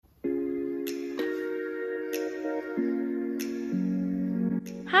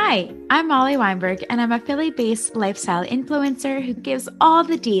Hi, I'm Molly Weinberg, and I'm a Philly-based lifestyle influencer who gives all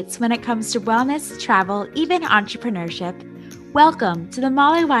the deets when it comes to wellness, travel, even entrepreneurship. Welcome to the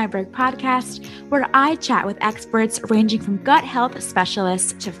Molly Weinberg podcast, where I chat with experts ranging from gut health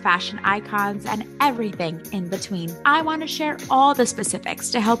specialists to fashion icons and everything in between. I want to share all the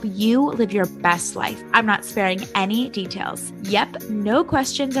specifics to help you live your best life. I'm not sparing any details. Yep, no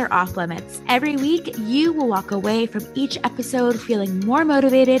questions are off limits. Every week, you will walk away from each episode feeling more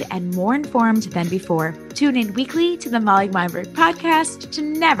motivated and more informed than before. Tune in weekly to the Molly Weinberg podcast to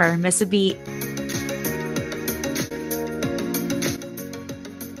never miss a beat.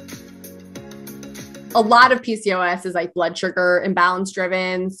 A lot of PCOS is like blood sugar imbalance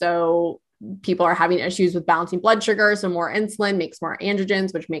driven. So people are having issues with balancing blood sugar. So more insulin makes more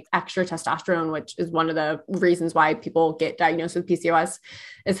androgens, which makes extra testosterone, which is one of the reasons why people get diagnosed with PCOS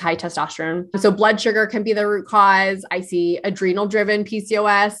is high testosterone. So blood sugar can be the root cause. I see adrenal driven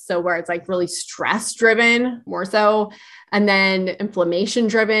PCOS. So where it's like really stress driven more so. And then inflammation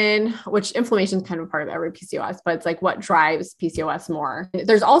driven, which inflammation is kind of a part of every PCOS, but it's like what drives PCOS more.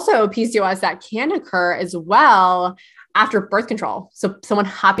 There's also PCOS that can occur as well after birth control. So someone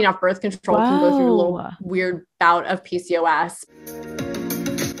hopping off birth control can go through a little weird bout of PCOS.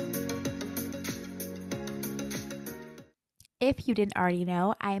 If you didn't already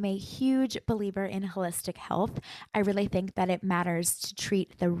know, I am a huge believer in holistic health. I really think that it matters to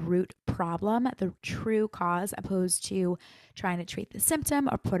treat the root problem, the true cause, opposed to trying to treat the symptom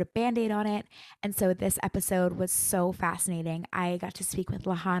or put a Band-Aid on it. And so this episode was so fascinating. I got to speak with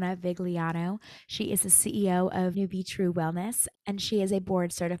Lahana Vigliano. She is the CEO of Nuvitru Wellness, and she is a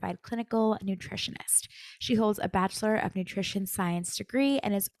board-certified clinical nutritionist. She holds a Bachelor of Nutrition Science degree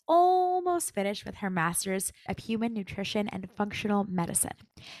and is almost finished with her Master's of Human Nutrition and Functional Medicine.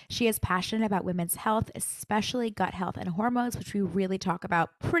 She is passionate about women's health, especially gut health and hormones, which we really talk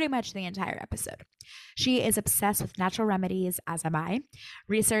about pretty much the entire episode. She is obsessed with natural remedies, as am I,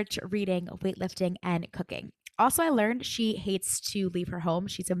 research, reading, weightlifting, and cooking. Also, I learned she hates to leave her home.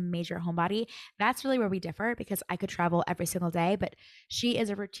 She's a major homebody. That's really where we differ because I could travel every single day, but she is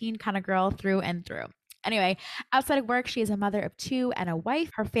a routine kind of girl through and through. Anyway, outside of work, she is a mother of two and a wife.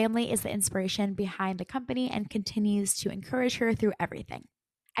 Her family is the inspiration behind the company and continues to encourage her through everything.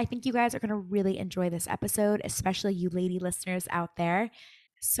 I think you guys are going to really enjoy this episode, especially you lady listeners out there.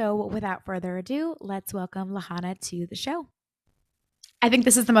 So without further ado, let's welcome Lahana to the show. I think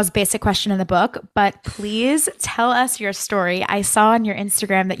this is the most basic question in the book, but please tell us your story. I saw on your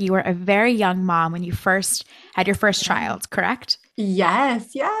Instagram that you were a very young mom when you first had your first child, correct?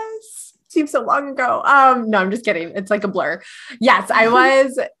 Yes. Seems so long ago. No, I'm just kidding. It's like a blur. Yes, I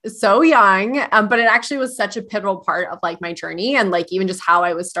was so young, but it actually was such a pivotal part of like my journey and like even just how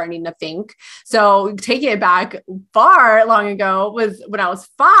I was starting to think. So taking it back far long ago was when I was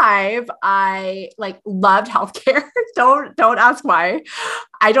 5, I like loved healthcare. Don't ask why.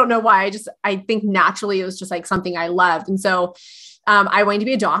 I don't know why. I think naturally it was just like something I loved. And so I wanted to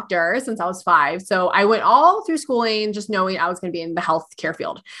be a doctor since I was 5. So I went all through schooling, just knowing I was going to be in the healthcare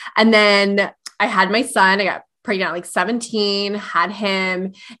field. And then I had my son, I got pregnant at like 17, had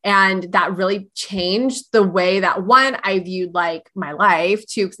him. And that really changed the way that I viewed like my life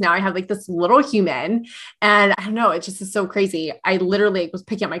too. Cause now I have like this little human and I don't know, it just is so crazy. I literally was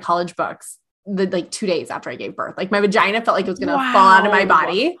picking up my college books like 2 days after I gave birth. Like my vagina felt like it was going to fall out of my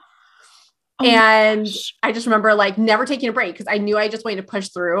body. And I just remember like never taking a break because I knew I just wanted to push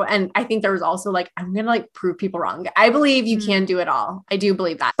through. And I think there was also like, I'm going to like prove people wrong. I believe you can do it all. I do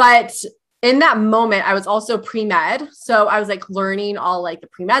believe that. But in that moment, I was also pre-med. So I was like learning all like the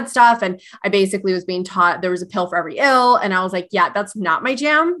pre-med stuff. And I basically was being taught there was a pill for every ill. And I was like, yeah, that's not my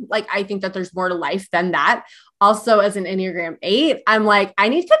jam. Like, I think that there's more to life than that. Also, as an Enneagram 8, I'm like, I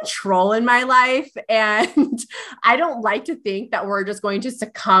need control in my life. And I don't like to think that we're just going to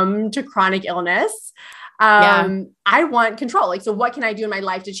succumb to chronic illness. I want control. Like, so what can I do in my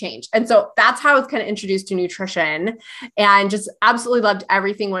life to change? And so that's how I was kind of introduced to nutrition and just absolutely loved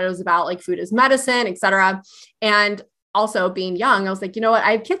everything when it was about like food as medicine, et cetera. And also being young, I was like, you know what?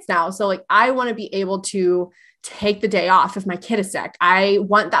 I have kids now. So like, I want to be able to take the day off if my kid is sick. I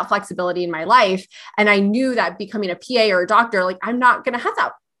want that flexibility in my life. And I knew that becoming a PA or a doctor, like I'm not going to have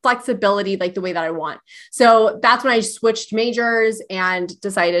that flexibility like the way that I want. So that's when I switched majors and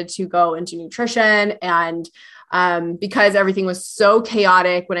decided to go into nutrition. And because everything was so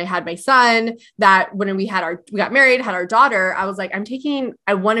chaotic when I had my son, that when we got married, had our daughter, I was like,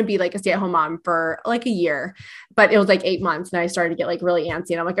 I want to be like a stay-at-home mom for like a year, but it was like 8 months. And I started to get like really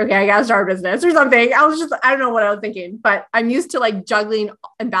antsy and I'm like, okay, I got to start a business or something. I don't know what I was thinking, but I'm used to like juggling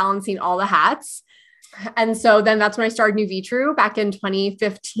and balancing all the hats. And so then that's when I started Nuvitru back in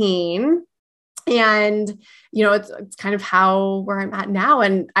 2015. And, it's kind of where I'm at now.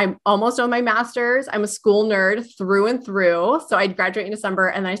 And I'm almost on my master's. I'm a school nerd through and through. So I'd graduate in December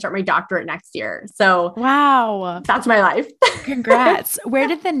and then I start my doctorate next year. So Wow. that's my life. Congrats. Where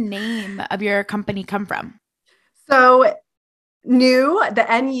did the name of your company come from? So the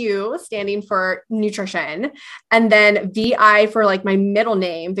NU standing for nutrition, and then VI for like my middle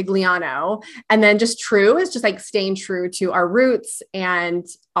name, Vigliano. And then just true is just like staying true to our roots and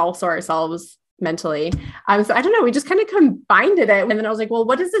also ourselves mentally. So I don't know, we just kind of combined it. And then I was like, well,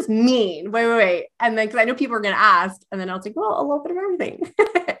 what does this mean? Wait. And then, cause I know people are going to ask. And then I was like, well, a little bit of everything.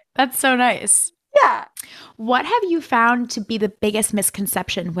 That's so nice. Yeah. What have you found to be the biggest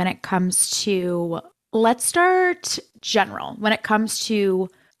misconception when it comes to, let's start general, when it comes to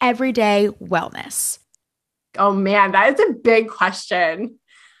everyday wellness? Oh man, that is a big question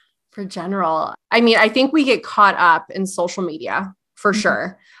for general. I mean, I think we get caught up in social media for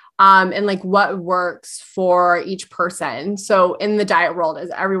sure. And like what works for each person. So in the diet world, as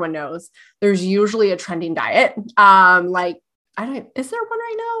everyone knows, there's usually a trending diet. Is there one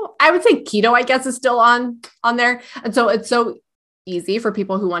right now? I would say keto, I guess, is still on there. And so it's so easy for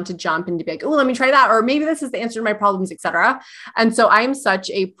people who want to jump and to be like, oh, let me try that. Or maybe this is the answer to my problems, etc. And so I'm such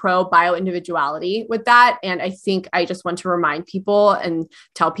a pro bio individuality with that. And I think I just want to remind people and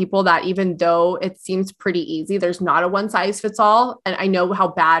tell people that even though it seems pretty easy, there's not a one size fits all. And I know how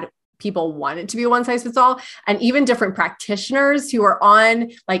bad people want it to be a one size fits all. And even different practitioners who are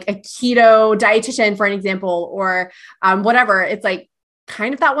on like a keto dietitian, for an example, or whatever, it's like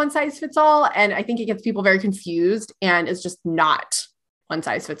kind of that one size fits all. And I think it gets people very confused and it's just not one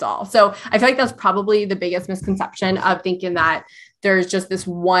size fits all. So I feel like that's probably the biggest misconception of thinking that there's just this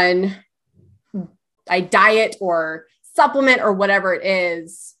one diet or supplement or whatever it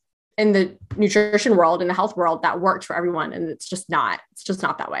is in the nutrition world, in the health world that works for everyone. And it's just not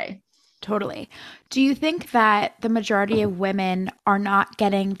that way. Totally. Do you think that the majority of women are not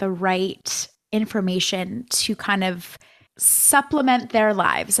getting the right information to kind of supplement their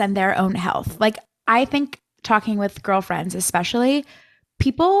lives and their own health? Like, I think talking with girlfriends, especially,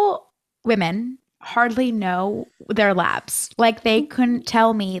 women hardly know their labs. Like, they couldn't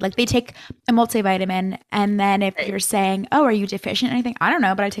tell me, like, they take a multivitamin. And then if you're saying, oh, are you deficient in anything? I don't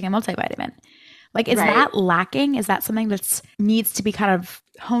know, but I take a multivitamin. Like, is that lacking? Is that something that needs to be kind of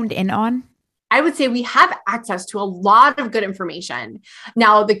honed in on? I would say we have access to a lot of good information.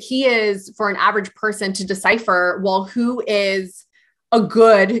 Now, the key is for an average person to decipher, well, who is a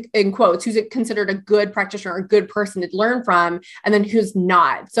good, in quotes, who's considered a good practitioner or a good person to learn from, and then who's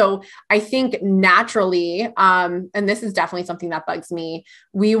not. So I think naturally, and this is definitely something that bugs me,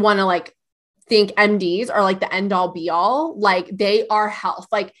 we want to think MDs are like the end all be all, like they are health.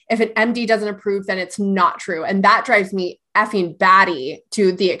 Like if an MD doesn't approve, then it's not true. And that drives me effing batty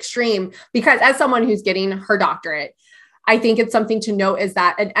to the extreme, because as someone who's getting her doctorate, I think it's something to note is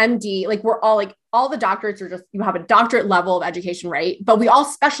that an MD, like we're all all the doctorates are just, you have a doctorate level of education, right? But we all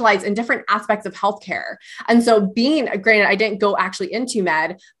specialize in different aspects of healthcare. And so granted, I didn't go actually into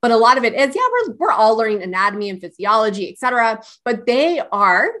med, but a lot of it is, we're all learning anatomy and physiology, et cetera. But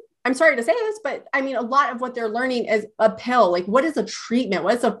I'm sorry to say this, but I mean, a lot of what they're learning is a pill. Like, what is a treatment?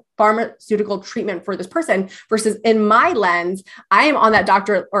 What is a pharmaceutical treatment for this person? Versus in my lens, I am on that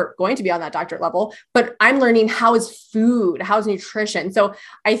doctorate or going to be on that doctorate level, but I'm learning how is food, how's nutrition. So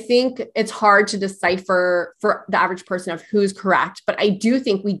I think it's hard to decipher for the average person of who's correct, but I do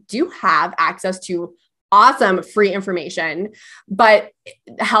think we do have access to awesome free information. But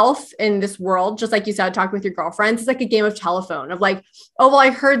health in this world, just like you said, talk with your girlfriends, it's like a game of telephone of like, oh, well,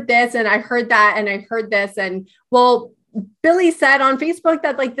 I heard this and I heard that and I heard this. And well, Billy said on Facebook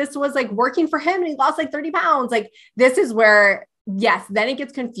that like this was like working for him and he lost like 30 pounds. Like this is where, yes, then it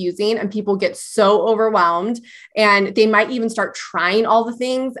gets confusing and people get so overwhelmed and they might even start trying all the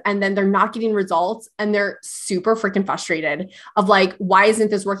things and then they're not getting results and they're super freaking frustrated of like, why isn't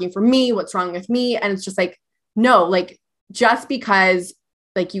this working for me? What's wrong with me? And it's just like, no, like just because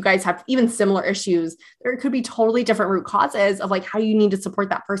like you guys have even similar issues, there could be totally different root causes of like how you need to support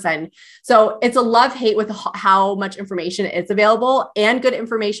that person. So it's a love-hate with how much information is available and good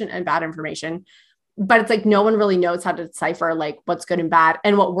information and bad information. But it's like, no one really knows how to decipher like what's good and bad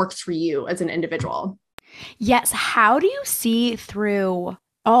and what works for you as an individual. Yes. How do you see through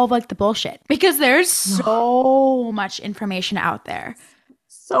all of like the bullshit? Because there's so much information out there.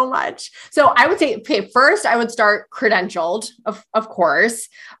 So much. So I would say, okay, first I would start credentialed, of course.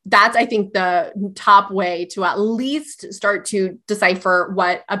 That's, I think, the top way to at least start to decipher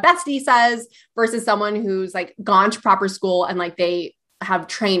what a bestie says versus someone who's like gone to proper school and like they have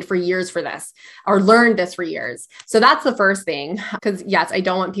trained for years for this or learned this for years. So that's the first thing. Because yes, I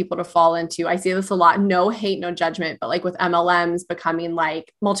don't want people to fall into, I see this a lot, no hate, no judgment, but like with MLMs becoming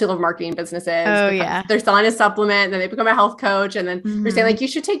like multi-level marketing businesses, Oh, because yeah. they're selling a supplement, then they become a health coach, and then they're saying Hmm. like, you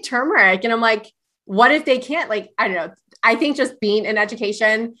should take turmeric. And I'm like, what if they can't? Like, I don't know. I think just being in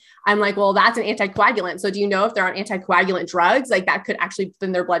education, I'm like, well, that's an anticoagulant. So do you know if they're on anticoagulant drugs, like that could actually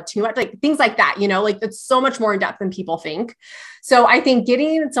thin their blood too much, like things like that, like it's so much more in depth than people think. So I think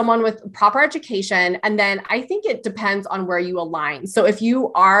getting someone with proper education, and then I think it depends on where you align. So if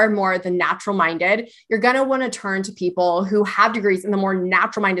you are more the natural minded, you're going to want to turn to people who have degrees in the more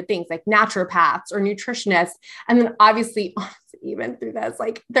natural minded things like naturopaths or nutritionists. And then obviously, even through this,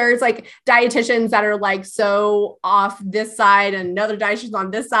 like there's like dietitians that are like so off this side and another dietitian's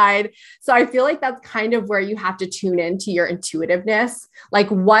on this side. So I feel like that's kind of where you have to tune into your intuitiveness. Like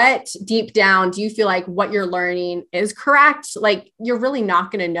what deep down do you feel like what you're learning is correct? Like you're really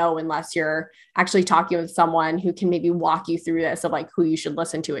not going to know unless you're actually talking with someone who can maybe walk you through this of like who you should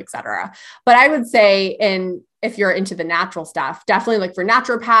listen to, et cetera. But I would say if you're into the natural stuff, definitely like for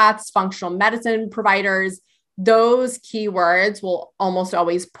naturopaths, functional medicine providers, those keywords will almost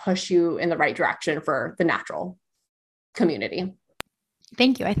always push you in the right direction for the natural community.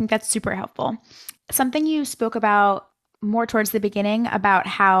 Thank you. I think that's super helpful. Something you spoke about more towards the beginning about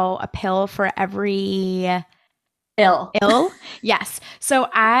how a pill for every Ill. ill. Yes. So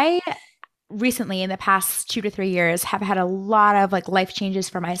I recently, in the past 2 to 3 years, have had a lot of like life changes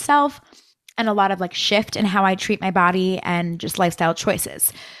for myself and a lot of like shift in how I treat my body and just lifestyle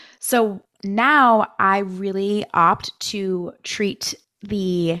choices. So now I really opt to treat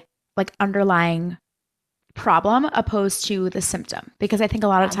the like underlying problem opposed to the symptom, because I think a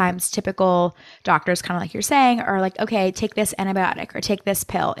lot of times typical doctors, kind of like you're saying, are like, okay, take this antibiotic or take this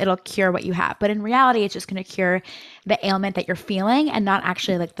pill, it'll cure what you have. But in reality, it's just going to cure the ailment that you're feeling and not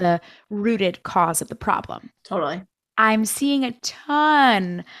actually like the rooted cause of the problem. Totally. I'm seeing a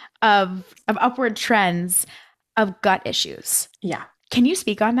ton of upward trends of gut issues. Yeah. Can you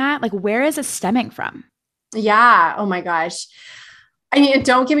speak on that? Like, where is it stemming from? Yeah. Oh my gosh. I mean,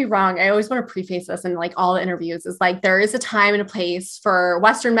 don't get me wrong. I always want to preface this in like all the interviews is like, there is a time and a place for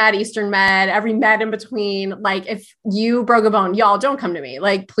Western med, Eastern med, every med in between. Like if you broke a bone, y'all don't come to me.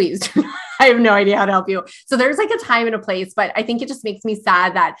 Like, please, I have no idea how to help you. So there's like a time and a place, but I think it just makes me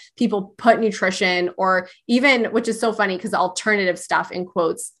sad that people put nutrition or even, which is so funny because alternative stuff in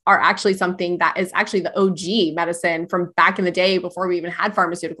quotes are actually something that is actually the OG medicine from back in the day before we even had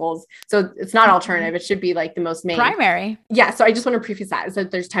pharmaceuticals. So it's not alternative. It should be like the most main Primary. Yeah. So I just want to preface that is that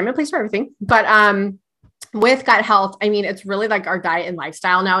there's time and place for everything. But with gut health, I mean, it's really like our diet and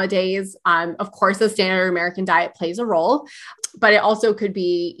lifestyle nowadays. Of course, the standard American diet plays a role, but it also could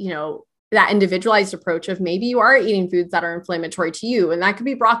be, that individualized approach of maybe you are eating foods that are inflammatory to you. And that could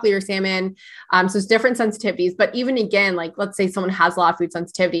be broccoli or salmon. So it's different sensitivities. But even again, like let's say someone has a lot of food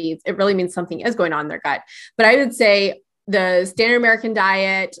sensitivities, it really means something is going on in their gut. But I would say the standard American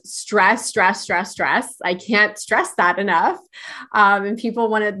diet, stress. I can't stress that enough. And people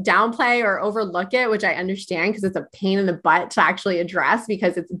want to downplay or overlook it, which I understand because it's a pain in the butt to actually address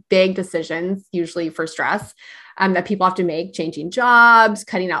because it's big decisions, usually for stress. That people have to make, changing jobs,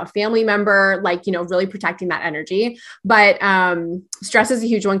 cutting out a family member, like, really protecting that energy. But stress is a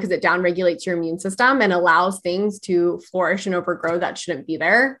huge one because it downregulates your immune system and allows things to flourish and overgrow that shouldn't be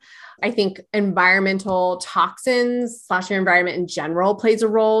there. I think environmental toxins / your environment in general plays a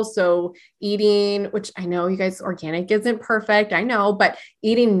role. So eating, which I know you guys, organic isn't perfect, I know, but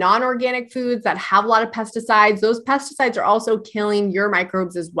eating non-organic foods that have a lot of pesticides, those pesticides are also killing your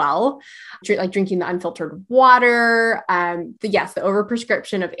microbes as well. Like drinking the unfiltered water. The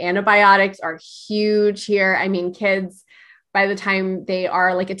overprescription of antibiotics are huge here. I mean, kids, by the time they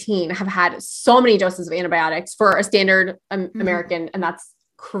are like a teen, have had so many doses of antibiotics for a standard American, and that's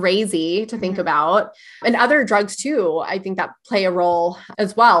crazy to think about. And other drugs too, I think that play a role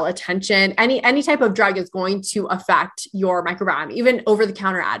as well. Attention, any type of drug is going to affect your microbiome, even over the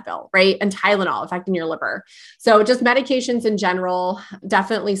counter Advil, right? And Tylenol affecting your liver. So just medications in general,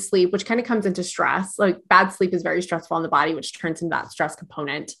 definitely sleep, which kind of comes into stress. Like bad sleep is very stressful on the body, which turns into that stress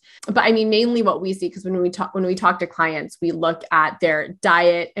component. But I mean, mainly what we see, because when we talk to clients, we look at their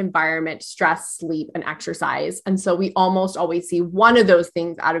diet, environment, stress, sleep, and exercise. And so we almost always see one of those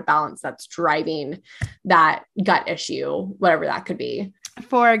things out of balance that's driving that gut issue, whatever that could be.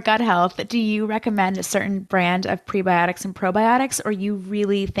 For gut health, do you recommend a certain brand of prebiotics and probiotics, or you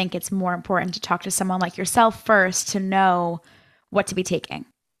really think it's more important to talk to someone like yourself first to know what to be taking?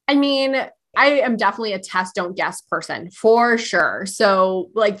 I mean, I am definitely a test, don't guess person for sure. So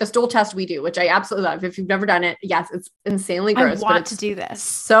like the stool test we do, which I absolutely love. If you've never done it, yes, it's insanely I gross, but want to it's do this.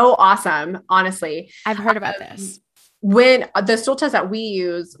 so awesome, honestly. I've heard about this. When the stool test that we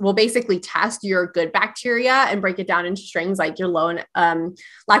use will basically test your good bacteria and break it down into strings like your low in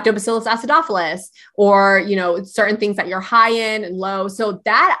lactobacillus acidophilus, or, you know, certain things that you're high in and low. So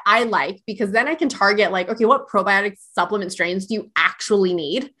that I like, because then I can target like, okay, what probiotic supplement strains do you actually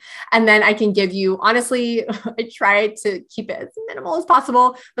need? And then I can give you, honestly, I try to keep it as minimal as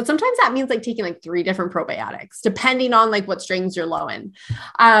possible, but sometimes that means like taking like 3 different probiotics, depending on like what strains you're low in.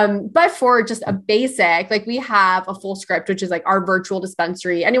 But for just a basic, like we have a full script, which is like our virtual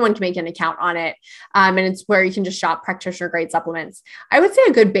dispensary. Anyone can make an account on it. And it's where you can just shop practitioner grade supplements. I would say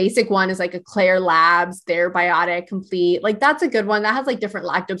a good basic one is like a Claire Labs, Therabiotic Complete. Like that's a good one that has like different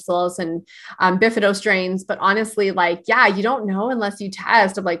lactobacillus and bifido strains. But honestly, like, yeah, you don't know unless you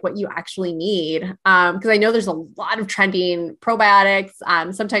test of like what you actually need. Because I know there's a lot of trending probiotics.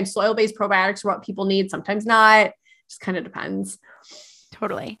 Sometimes soil-based probiotics are what people need, sometimes not. Just kind of depends.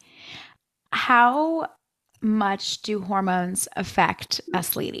 Totally. How much do hormones affect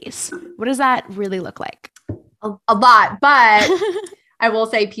us ladies? What does that really look like? A lot, but I will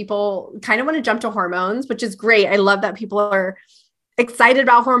say people kind of want to jump to hormones, which is great. I love that people are excited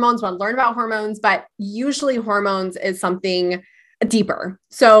about hormones, want to learn about hormones, but usually hormones is something deeper.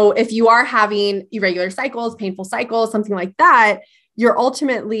 So if you are having irregular cycles, painful cycles, something like that, you're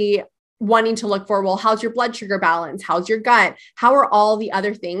ultimately wanting to look for, well, how's your blood sugar balance? How's your gut? How are all the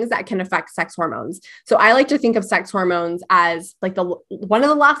other things that can affect sex hormones? So I like to think of sex hormones as like the one of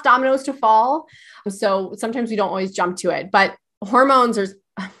the last dominoes to fall. So sometimes we don't always jump to it, but hormones, there's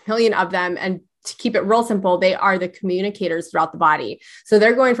a million of them. And to keep it real simple, they are the communicators throughout the body. So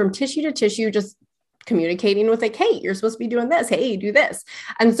they're going from tissue to tissue, just communicating with like, hey, you're supposed to be doing this. Hey, do this.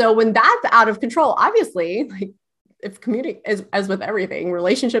 And so when that's out of control, obviously, like if as with everything,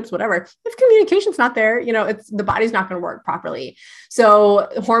 relationships, whatever, if communication's not there, you know, it's the body's not going to work properly. So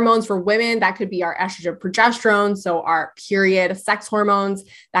hormones for women, that could be our estrogen, progesterone. So our period sex hormones,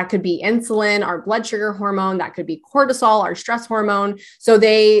 that could be insulin, our blood sugar hormone, that could be cortisol, our stress hormone. So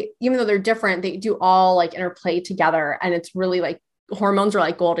they, even though they're different, they do all like interplay together. And it's really like hormones are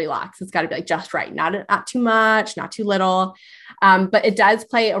like Goldilocks. It's got to be like just right. Not too much, not too little. But it does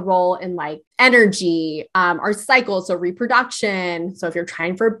play a role in like energy, our cycle. So reproduction. So if you're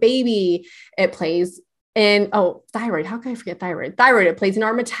trying for a baby, it plays in, thyroid. How can I forget thyroid? Thyroid, it plays in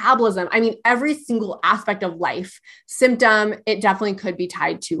our metabolism. I mean, every single aspect of life symptom, it definitely could be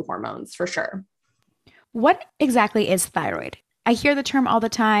tied to hormones for sure. What exactly is thyroid? I hear the term all the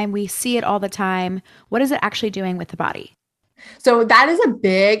time. We see it all the time. What is it actually doing with the body? So that is a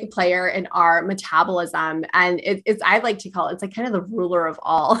big player in our metabolism. And it's, I like to call it, it's like kind of the ruler of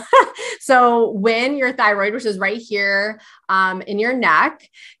all. So when your thyroid, which is right here in your neck,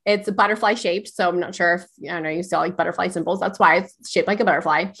 it's a butterfly shaped. So I'm not sure if, I know you saw like butterfly symbols. That's why it's shaped like a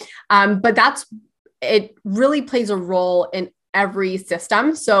butterfly. But it really plays a role in every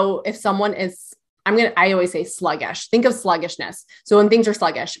system. So if someone is, I always say sluggish. Think of sluggishness. So when things are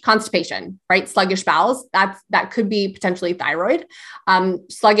sluggish, constipation, right? Sluggish bowels, that could be potentially thyroid.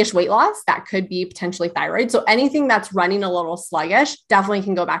 Sluggish weight loss, that could be potentially thyroid. So anything that's running a little sluggish definitely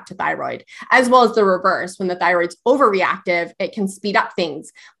can go back to thyroid, as well as the reverse. When the thyroid's overreactive, it can speed up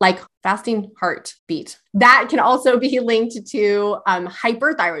things like fasting heartbeat. That can also be linked to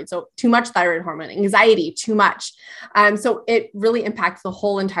hyperthyroid. So too much thyroid hormone, anxiety, too much. So it really impacts the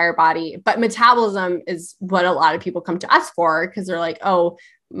whole entire body. But metabolism is what a lot of people come to us for, because they're like, oh,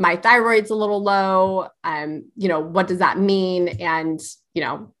 my thyroid's a little low. What does that mean? And,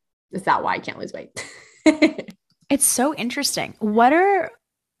 is that why I can't lose weight? It's so interesting. What are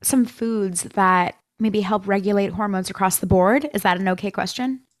some foods that maybe help regulate hormones across the board? Is that an okay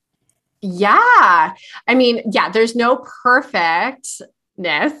question? Yeah. I mean, yeah, there's no perfectness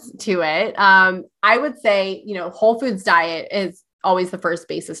to it. I would say, whole foods diet is always the first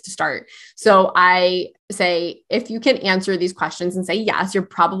basis to start. So I say, if you can answer these questions and say, yes, you're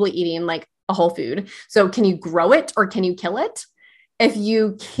probably eating like a whole food. So can you grow it or can you kill it? If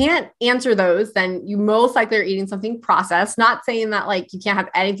you can't answer those, then you most likely are eating something processed. Not saying that like you can't have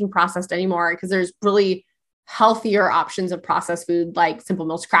anything processed anymore, because there's really healthier options of processed food like Simple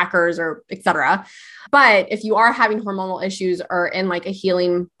Mills crackers or etc. But if you are having hormonal issues or in like a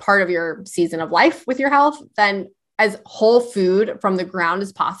healing part of your season of life with your health, then as whole food from the ground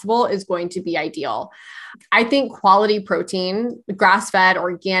as possible is going to be ideal. I think quality protein, grass-fed,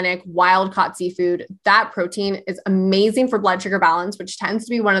 organic, wild-caught seafood, that protein is amazing for blood sugar balance, which tends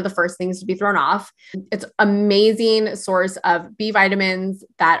to be one of the first things to be thrown off. It's amazing source of B vitamins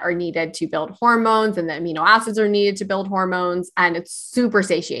that are needed to build hormones, and the amino acids are needed to build hormones, and it's super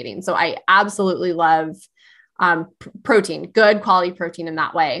satiating. So I absolutely love protein, good quality protein in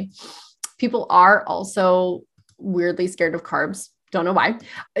that way. People are also weirdly scared of carbs. Don't know why.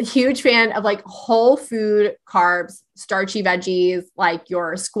 A huge fan of like whole food carbs, starchy veggies, like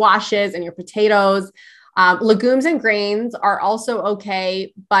your squashes and your potatoes. Legumes and grains are also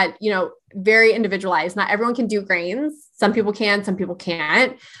okay, but very individualized. Not everyone can do grains. Some people can, some people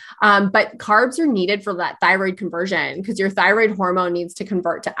can't. But carbs are needed for that thyroid conversion because your thyroid hormone needs to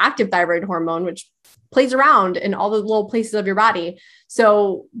convert to active thyroid hormone, which plays around in all the little places of your body.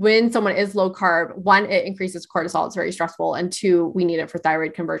 So when someone is low carb, one, it increases cortisol. It's very stressful. And two, we need it for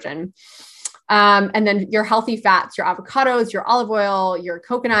thyroid conversion. And then your healthy fats, your avocados, your olive oil, your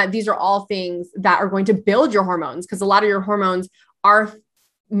coconut, these are all things that are going to build your hormones because a lot of your hormones are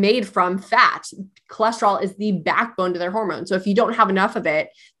made from fat. Cholesterol is the backbone to their hormones. So if you don't have enough of it,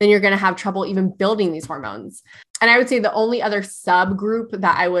 then you're going to have trouble even building these hormones. And I would say the only other subgroup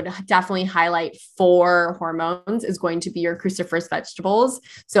that I would definitely highlight for hormones is going to be your cruciferous vegetables.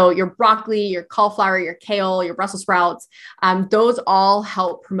 So your broccoli, your cauliflower, your kale, your Brussels sprouts, those all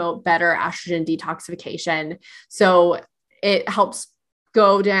help promote better estrogen detoxification. So it helps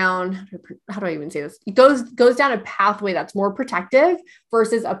go down, how do I even say this? It goes down a pathway that's more protective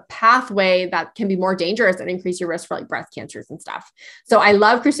versus a pathway that can be more dangerous and increase your risk for like breast cancers and stuff. So I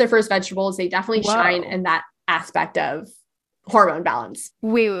love cruciferous vegetables. They definitely shine in that aspect of hormone balance.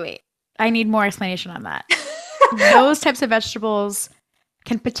 Wait. I need more explanation on that. Those types of vegetables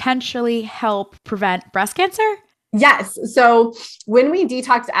can potentially help prevent breast cancer? Yes. So when we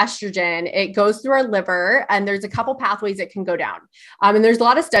detox estrogen, it goes through our liver and there's a couple pathways it can go down. And there's a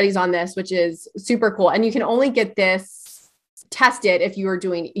lot of studies on this, which is super cool. And you can only get this tested if you are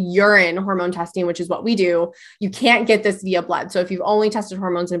doing urine hormone testing, which is what we do. You can't get this via blood. So if you've only tested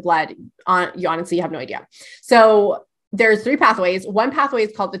hormones in blood, you honestly have no idea. So there's three pathways. One pathway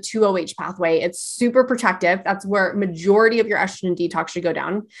is called the 2OH pathway. It's super protective. That's where majority of your estrogen detox should go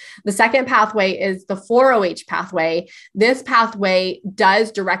down. The second pathway is the 4OH pathway. This pathway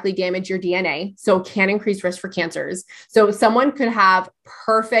does directly damage your DNA, so it can increase risk for cancers. So someone could have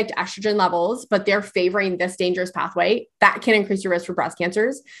perfect estrogen levels, but they're favoring this dangerous pathway that can increase your risk for breast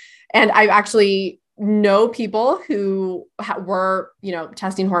cancers. And I've actually know people who were,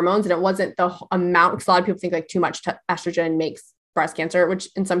 testing hormones and it wasn't the amount, because a lot of people think like too much estrogen makes breast cancer, which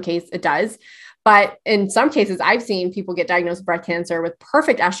in some cases it does. But in some cases I've seen people get diagnosed with breast cancer with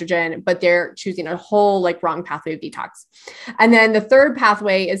perfect estrogen, but they're choosing a whole like wrong pathway of detox. And then the third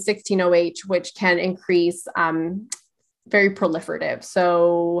pathway is 16OH, which can increase very proliferative.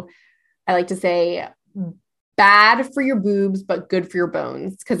 So I like to say bad for your boobs, but good for your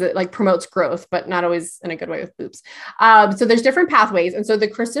bones because it like promotes growth, but not always in a good way with boobs. So there's different pathways. And so the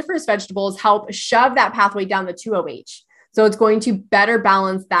cruciferous vegetables help shove that pathway down the 2OH. So it's going to better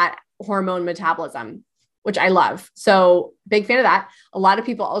balance that hormone metabolism, which I love. So big fan of that. A lot of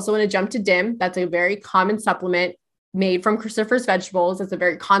people also want to jump to DIM. That's a very common supplement made from cruciferous vegetables. It's a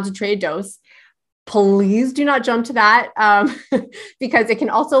very concentrated dose. Please do not jump to that because it can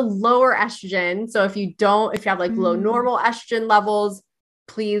also lower estrogen. So if you have like low normal estrogen levels,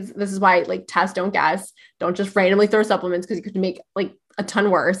 please, this is why like test, don't guess, don't just randomly throw supplements because you could make like a ton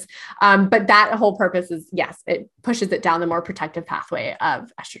worse. But that whole purpose is, yes, it pushes it down the more protective pathway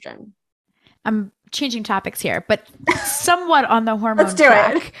of estrogen. I'm changing topics here, but somewhat on the hormone Let's do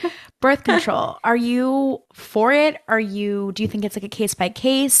track. it. Birth control. Are you for it? Do you think it's like a case by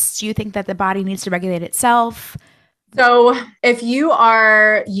case? Do you think that the body needs to regulate itself? So if you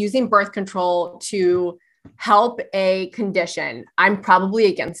are using birth control to help a condition, I'm probably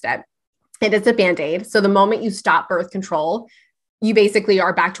against it. It is a Band-Aid. So the moment you stop birth control, you basically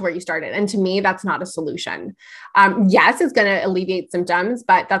are back to where you started. And to me, that's not a solution. Yes, it's going to alleviate symptoms,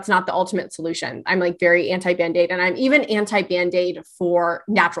 but that's not the ultimate solution. I'm like very anti-Band-Aid, and I'm even anti-Band-Aid for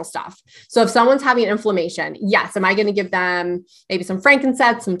natural stuff. So if someone's having inflammation, yes, am I going to give them maybe some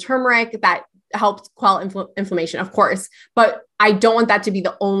frankincense, some turmeric that helps quell inflammation? Of course, but I don't want that to be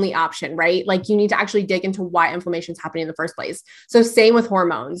the only option, right? Like you need to actually dig into why inflammation is happening in the first place. So same with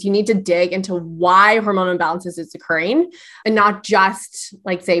hormones, you need to dig into why hormonal imbalances is occurring and not just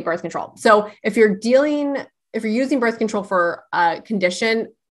like say birth control. So if you're using birth control for a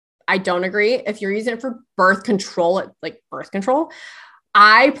condition, I don't agree. If you're using it for birth control, like birth control,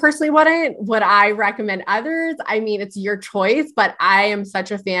 I personally wouldn't. Would I recommend others? I mean, it's your choice, but I am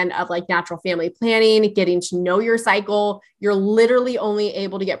such a fan of like natural family planning, getting to know your cycle. You're literally only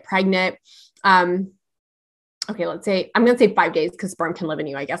able to get pregnant. Okay, let's say, I'm going to say 5 days because sperm can live in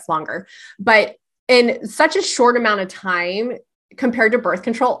you, I guess, longer. But in such a short amount of time, compared to birth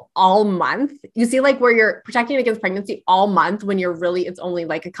control all month, you see like where you're protecting against pregnancy all month when you're really, it's only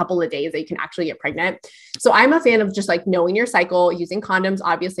like a couple of days that you can actually get pregnant. So I'm a fan of just like knowing your cycle, using condoms,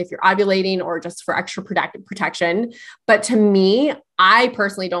 obviously, if you're ovulating or just for extra protection. But to me, I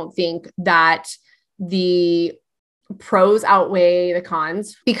personally don't think that the pros outweigh the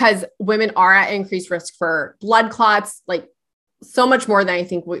cons because women are at increased risk for blood clots, like so much more than I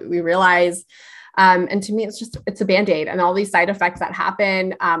think we realize. And to me, it's a Band-Aid and all these side effects that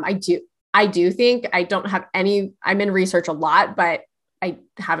happen. I do think I don't have any, I'm in research a lot, but I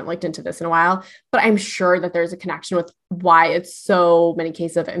haven't looked into this in a while, but I'm sure that there's a connection with why it's so many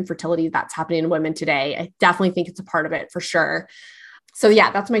cases of infertility that's happening in women today. I definitely think it's a part of it for sure. So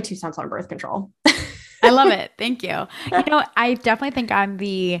yeah, that's my 2 cents on birth control. I love it. Thank you. You know, I definitely think I'm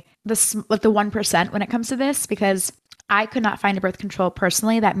the 1% when it comes to this because I could not find a birth control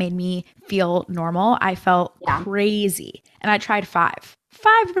personally that made me feel normal. I felt crazy. And I tried 5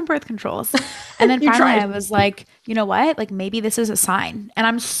 different birth controls. And then finally I was like, you know what? Like maybe this is a sign. And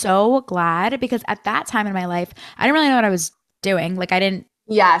I'm so glad because at that time in my life, I didn't really know what I was doing. Like I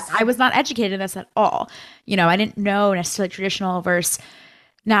was not educated in this at all. You know, I didn't know necessarily traditional versus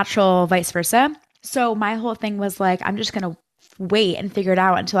natural, vice versa. So my whole thing was like, I'm just going to wait and figure it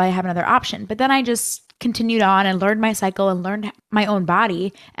out until I have another option. But then I just continued on and learned my cycle and learned my own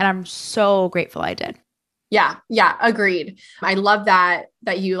body. And I'm so grateful I did. Yeah. Yeah. Agreed. I love that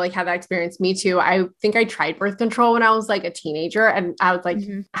you like had that experience. Me too. I think I tried birth control when I was like a teenager and I was like,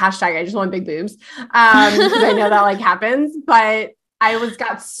 hashtag, I just want big boobs. Cause I know that like happens, but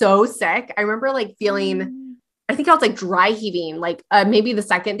got so sick. I remember like feeling, I think I was like dry heaving, like maybe the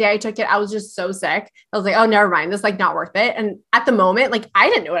second day I took it, I was just so sick. I was like, oh, never mind. This is like not worth it. And at the moment, like I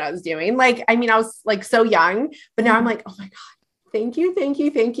didn't know what I was doing. Like, I mean, I was like so young, but now I'm like, oh my God, thank you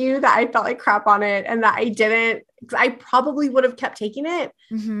that I felt like crap on it and that I didn't, because I probably would have kept taking it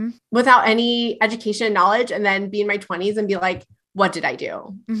without any education and knowledge and then be in my 20s and be like, what did I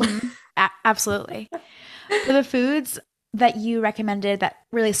do? Absolutely. For the foods that you recommended that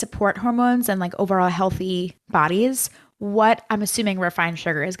really support hormones and like overall healthy bodies, what I'm assuming refined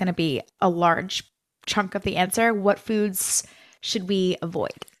sugar is going to be a large chunk of the answer. What foods should we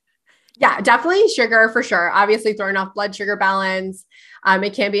avoid? Yeah, definitely sugar for sure. Obviously throwing off blood sugar balance.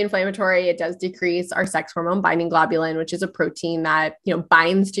 It can be inflammatory. It does decrease our sex hormone binding globulin, which is a protein that,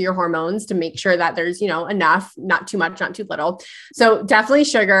 binds to your hormones to make sure that there's, enough, not too much, not too little. So definitely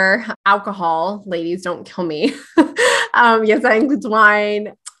sugar. Alcohol, ladies, don't kill me. Yes, that includes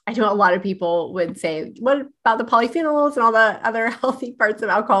wine. I know a lot of people would say, what about the polyphenols and all the other healthy parts of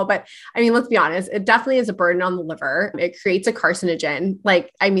alcohol? But I mean, let's be honest, it definitely is a burden on the liver. It creates a carcinogen.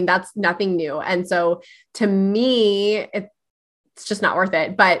 Like, I mean, that's nothing new. And so to me, it's just not worth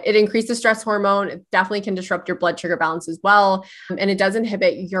it, but it increases stress hormone. It definitely can disrupt your blood sugar balance as well. And it does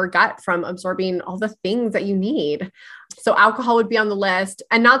inhibit your gut from absorbing all the things that you need. So alcohol would be on the list,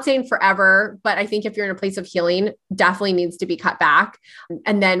 and not saying forever, but I think if you're in a place of healing, definitely needs to be cut back.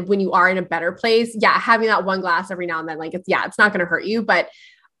 And then when you are in a better place, having that one glass every now and then, like it's not going to hurt you, but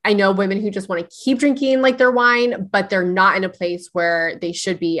I know women who just want to keep drinking like their wine, but they're not in a place where they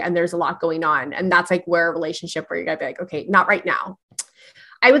should be. And there's a lot going on. And that's like where a relationship where you're going to be like, okay, not right now.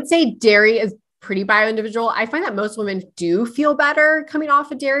 I would say dairy is pretty bio-individual. I find that most women do feel better coming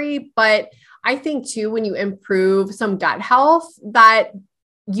off of dairy, but I think too, when you improve some gut health, that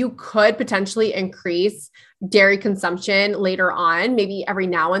you could potentially increase dairy consumption later on, maybe every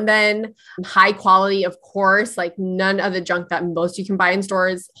now and then. High quality, of course, like none of the junk that most you can buy in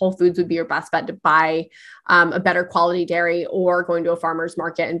stores. Whole Foods would be your best bet to buy a better quality dairy, or going to a farmer's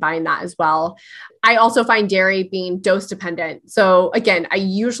market and buying that as well. I also find dairy being dose dependent. So again, I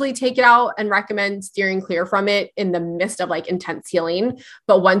usually take it out and recommend steering clear from it in the midst of like intense healing.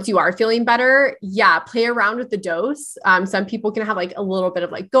 But once you are feeling better, play around with the dose. Some people can have like a little bit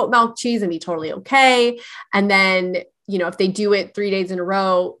of like goat milk cheese and be totally okay. And then, if they do it 3 days in a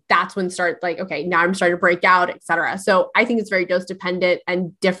row, that's when start like, okay, now I'm starting to break out, et cetera. So I think it's very dose dependent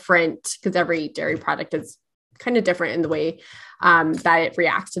and different because every dairy product is kind of different in the way that it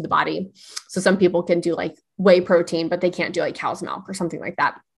reacts to the body. So some people can do like whey protein, but they can't do like cow's milk or something like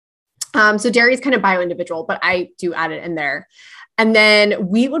that. So dairy is kind of bio-individual, but I do add it in there. And then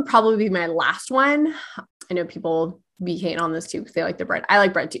wheat would probably be my last one. I know people be hating on this too because they like the bread. I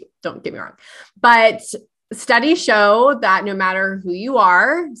like bread too. Don't get me wrong. But Studies show that no matter who you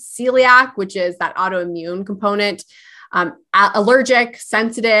are, celiac, which is that autoimmune component, allergic,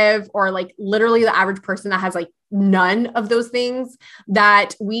 sensitive, or like literally the average person that has like none of those things,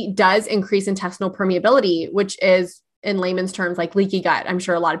 that wheat does increase intestinal permeability, which is in layman's terms, like leaky gut. I'm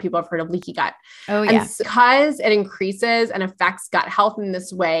sure a lot of people have heard of leaky gut. Oh, And yeah. because it increases and affects gut health in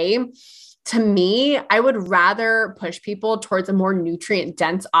this way, to me, I would rather push people towards a more nutrient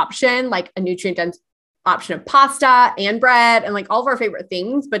dense option, like a nutrient dense option of pasta and bread and like all of our favorite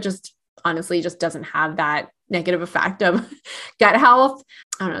things, but just honestly just doesn't have that negative effect of gut health.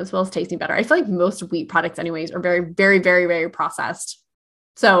 I don't know, as well as tasting better. I feel like most wheat products anyways are very, very, very, very processed.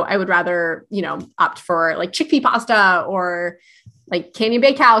 So I would rather, opt for like chickpea pasta or like Canyon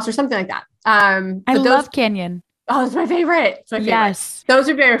Bakehouse or something like that. I love Canyon. Oh, it's my favorite. It's my favorite. Yes. Those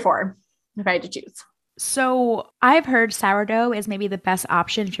would be my four if I had to choose. So I've heard sourdough is maybe the best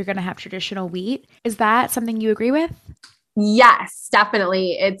option if you're going to have traditional wheat. Is that something you agree with? Yes,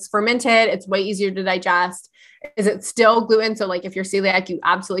 definitely. It's fermented. It's way easier to digest. Is it still gluten? So like if you're celiac, you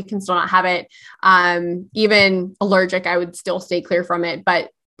absolutely can still not have it. Even allergic, I would still stay clear from it, but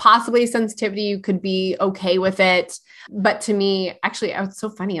possibly sensitivity, you could be okay with it. But to me, actually, it's so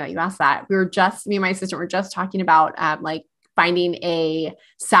funny that you asked that. Me and my sister were just talking about like finding a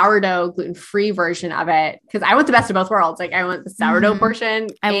sourdough gluten-free version of it. Cause I want the best of both worlds. Like I want the sourdough portion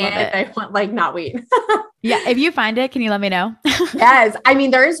I love it. I want like not wheat. Yeah. If you find it, can you let me know? Yes. I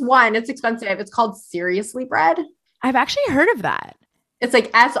mean, there is one, it's expensive. It's called Seriously Bread. I've actually heard of that. It's like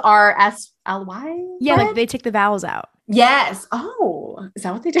SRSLY. Yeah. bread? Like they take the vowels out. Yes. Oh, is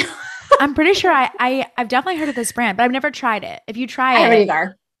that what they do? I'm pretty sure I've definitely heard of this brand, but I've never tried it. If you try I it. haven't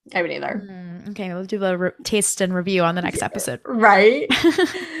either. Okay. We'll do a taste and review on the next episode. Right.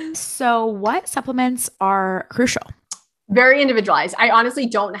 So what supplements are crucial? Very individualized. I honestly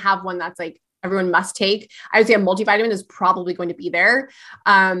don't have one that's like everyone must take. I would say a multivitamin is probably going to be there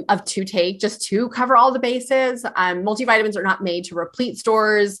of to take just to cover all the bases. Multivitamins are not made to replete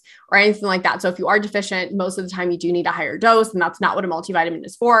stores or anything like that. So if you are deficient, most of the time you do need a higher dose, and that's not what a multivitamin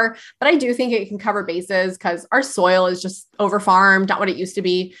is for. But I do think it can cover bases because our soil is just over farmed, not what it used to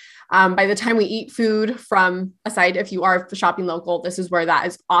be. By the time we eat food from aside, if you are shopping local, this is where that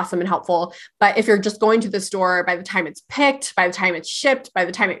is awesome and helpful. But if you're just going to the store, by the time it's picked, by the time it's shipped, by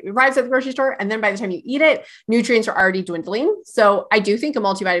the time it arrives at the grocery store, and then by the time you eat it, nutrients are already dwindling. So I do think a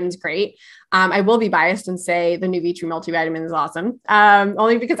multivitamin is great. I will be biased and say the Nuvitru multivitamin is awesome,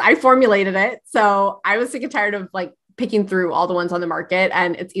 only because I formulated it. So I was sick and tired of like picking through all the ones on the market,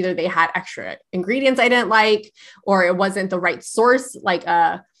 and it's either they had extra ingredients I didn't like, or it wasn't the right source, like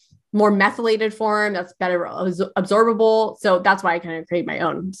a more methylated form that's better absorbable. So that's why I kind of create my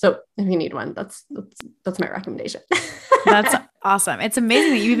own. So if you need one, that's my recommendation. That's awesome. It's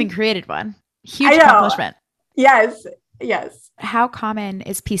amazing that you even created one. Huge accomplishment. Yes. Yes. How common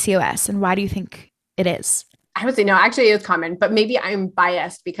is PCOS and why do you think it is? I would say no, actually it's common, but maybe I'm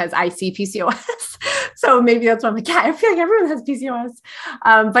biased because I see PCOS. So maybe that's why I'm like, yeah, I feel like everyone has PCOS.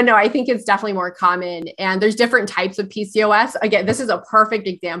 But no, I think it's definitely more common, and there's different types of PCOS. Again, this is a perfect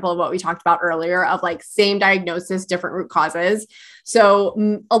example of what we talked about earlier of like same diagnosis, different root causes.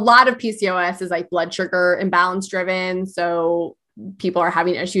 So a lot of PCOS is like blood sugar imbalance driven. So people are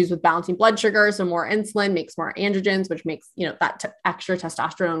having issues with balancing blood sugar. So more insulin makes more androgens, which makes, that extra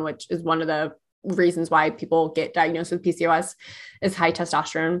testosterone, which is one of the reasons why people get diagnosed with PCOS is high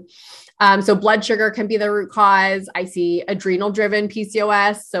testosterone. So blood sugar can be the root cause. I see adrenal driven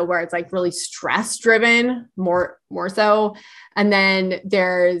PCOS. So where it's like really stress driven, more so. And then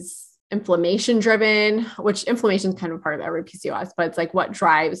there's inflammation driven, which inflammation is kind of part of every PCOS, but it's like what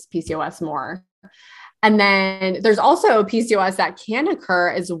drives PCOS more. And then there's also PCOS that can occur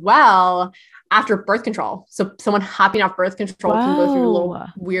as well after birth control. So someone hopping off birth control can go through a little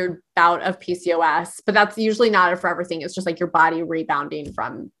weird bout of PCOS, but that's usually not a forever thing. It's just like your body rebounding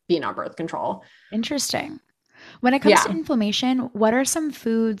from being on birth control. Interesting. When it comes to inflammation, what are some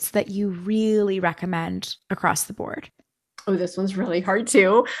foods that you really recommend across the board? Oh, this one's really hard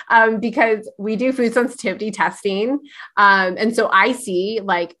too, because we do food sensitivity testing. And so I see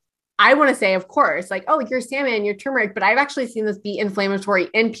I want to say, of course, like, oh, your salmon, your turmeric, but I've actually seen this be inflammatory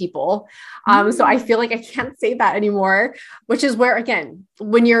in people. So I feel like I can't say that anymore, which is where, again,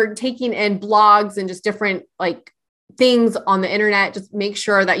 when you're taking in blogs and just different things on the internet, just make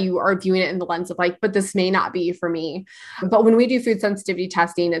sure that you are viewing it in the lens of but this may not be for me. But when we do food sensitivity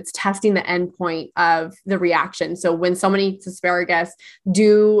testing, it's testing the endpoint of the reaction. So when someone eats asparagus,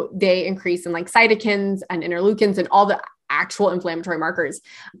 do they increase in cytokines and interleukins and all the actual inflammatory markers?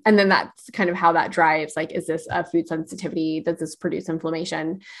 And then that's kind of how that drives, is this a food sensitivity? Does this produce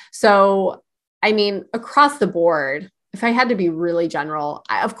inflammation? So I mean, across the board, if I had to be really general,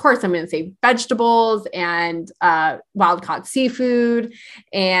 of course, I'm going to say vegetables and wild caught seafood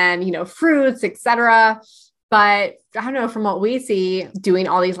and, fruits, etc. But I don't know, from what we see doing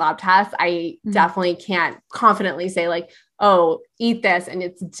all these lab tests, I definitely can't confidently say like, oh, eat this. And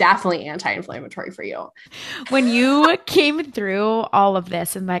it's definitely anti-inflammatory for you. When you came through all of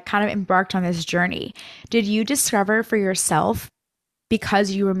this and like kind of embarked on this journey, did you discover for yourself,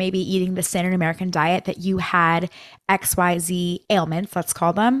 because you were maybe eating the standard American diet, that you had XYZ ailments, let's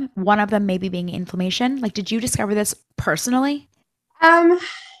call them, one of them maybe being inflammation? Like, did you discover this personally?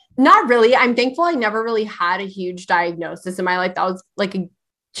 Not really. I'm thankful I never really had a huge diagnosis in my life. That was like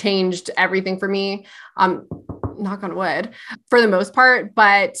changed everything for me. Knock on wood for the most part,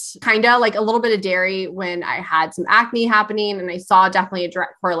 but kind of like a little bit of dairy when I had some acne happening, and I saw definitely a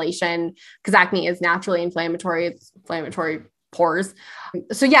direct correlation because acne is naturally inflammatory. It's inflammatory pores.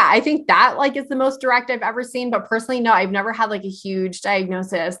 So yeah, I think that like is the most direct I've ever seen, but personally, no, I've never had like a huge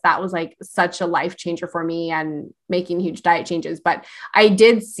diagnosis that was like such a life changer for me and making huge diet changes. But I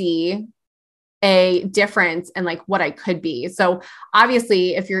did see a difference in like what I could be. So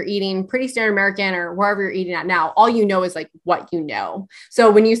obviously if you're eating pretty standard American or wherever you're eating at now, all you know is like what you know. So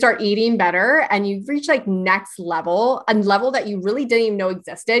when you start eating better and you reach like next level, a level that you really didn't even know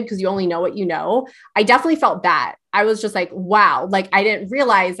existed because you only know what you know, I definitely felt that. I was just like, wow, like I didn't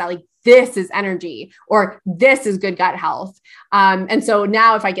realize that like this is energy or this is good gut health. And so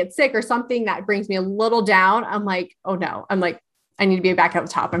now if I get sick or something that brings me a little down, I'm like, oh no, I'm like, I need to be back at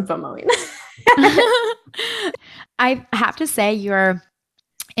the top. I'm FOMOing. I have to say your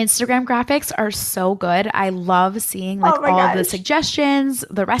Instagram graphics are so good. I love seeing like all the suggestions,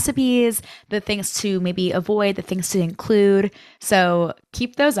 the recipes, the things to maybe avoid, the things to include. So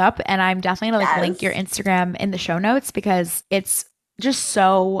keep those up. And I'm definitely going to like link your Instagram in the show notes because it's just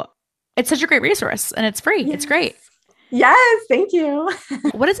it's such a great resource and it's free. Yes. It's great. Yes. Thank you.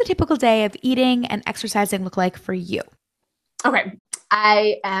 What does a typical day of eating and exercising look like for you? Okay.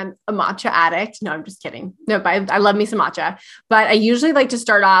 I am a matcha addict. No, I'm just kidding. No, but I love me some matcha, but I usually like to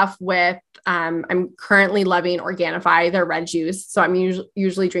start off with, I'm currently loving Organifi, their red juice. So I'm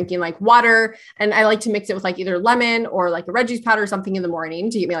usually drinking like water, and I like to mix it with like either lemon or like a red juice powder or something in the morning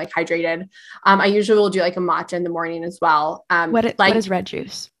to get me like hydrated. I usually will do like a matcha in the morning as well. What is red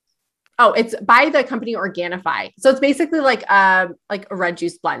juice? Oh, it's by the company Organifi. So it's basically like a red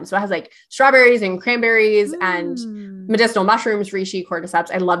juice blend. So it has like strawberries and cranberries and medicinal mushrooms, reishi,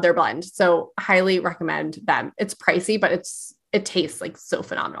 cordyceps. I love their blend. So highly recommend them. It's pricey, but it tastes like so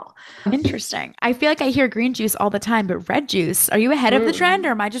phenomenal. Interesting. I feel like I hear green juice all the time, but red juice, are you ahead of the trend or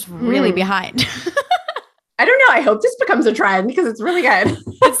am I just really behind? I don't know. I hope this becomes a trend because it's really good.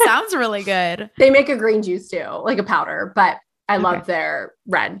 It sounds really good. They make a green juice too, like a powder, but I love their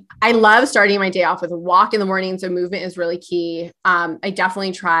red. I love starting my day off with a walk in the morning. So movement is really key. I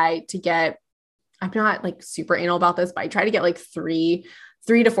definitely try to get, I'm not like super anal about this, but I try to get like 3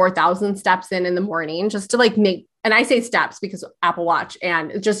 to 4,000 steps in the morning just to like make, and I say steps because Apple Watch,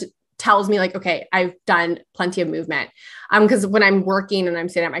 and it just tells me like, okay, I've done plenty of movement. Because when I'm working and I'm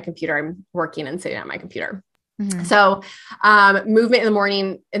sitting at my computer, I'm working and sitting at my computer. Mm-hmm. So, movement in the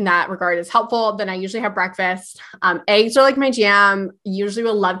morning in that regard is helpful. Then I usually have breakfast. Eggs are like my jam. Usually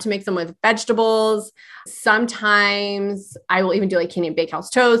will love to make them with vegetables. Sometimes I will even do like Canadian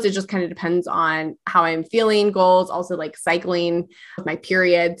bakehouse toast. It just kind of depends on how I'm feeling. Goals, also like cycling with my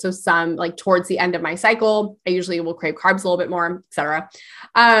period. So some like towards the end of my cycle, I usually will crave carbs a little bit more, etc.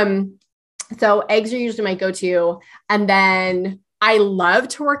 So eggs are usually my go-to. And then I love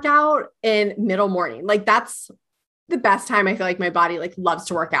to work out in middle morning. Like that's the best time I feel like my body like loves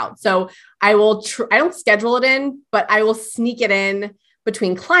to work out. So I will, I don't schedule it in, but I will sneak it in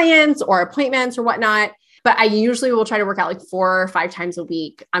between clients or appointments or whatnot. But I usually will try to work out like 4 or 5 times a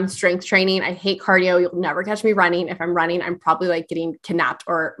week. I'm strength training. I hate cardio. You'll never catch me running. If I'm running, I'm probably like getting kidnapped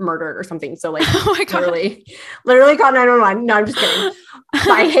or murdered or something. So like literally call 911. No, I'm just kidding.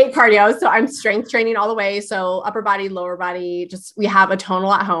 But I hate cardio. So I'm strength training all the way. So upper body, lower body, just, we have a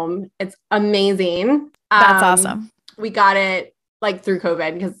tonal at home. It's amazing. That's awesome. We got it like through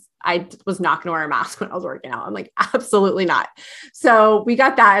COVID because I was not going to wear a mask when I was working out. I'm like, absolutely not. So we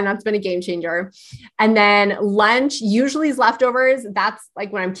got that, and that's been a game changer. And then lunch usually is leftovers. That's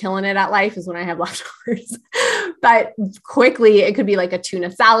like when I'm killing it at life is when I have leftovers, but quickly it could be like a tuna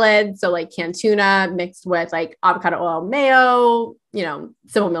salad. So like canned tuna mixed with like avocado oil, mayo,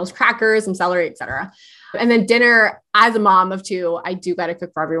 Simple Mills crackers, some celery, etc. And then dinner, as a mom of 2, I do got to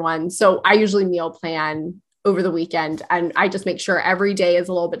cook for everyone. So I usually meal plan over the weekend. And I just make sure every day is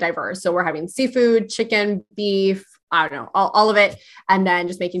a little bit diverse. So we're having seafood, chicken, beef, I don't know, all of it. And then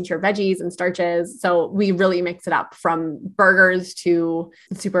just making sure veggies and starches. So we really mix it up from burgers to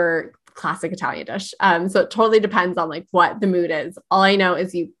super classic Italian dish. So it totally depends on like what the mood is. All I know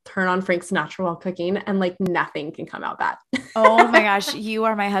is you turn on Frank Sinatra while cooking and like nothing can come out bad. Oh my gosh, you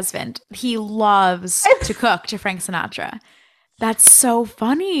are my husband. He loves to cook to Frank Sinatra. That's so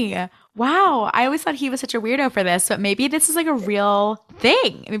funny. Wow. I always thought he was such a weirdo for this, but maybe this is like a real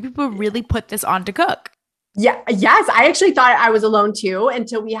thing. Maybe people really put this on to cook. Yeah. Yes. I actually thought I was alone too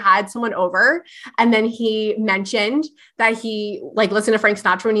until we had someone over. And then he mentioned that he like listened to Frank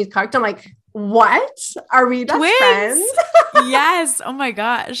Sinatra when he's cooked. I'm like, what? Are we best friends? Yes. Oh my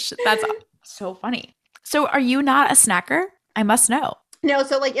gosh. That's so funny. So are you not a snacker? I must know. No.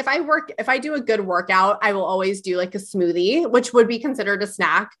 So like if I do a good workout, I will always do like a smoothie, which would be considered a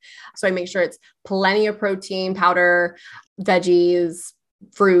snack. So I make sure it's plenty of protein, powder, veggies,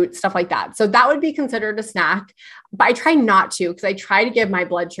 fruit, stuff like that. So that would be considered a snack, but I try not to, because I try to give my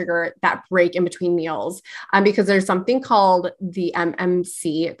blood sugar that break in between meals, because there's something called the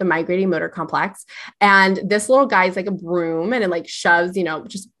MMC, the migrating motor complex. And this little guy is like a broom and it like shoves,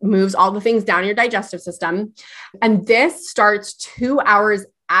 just moves all the things down your digestive system. And this starts 2 hours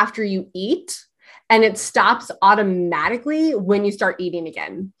after you eat. And it stops automatically when you start eating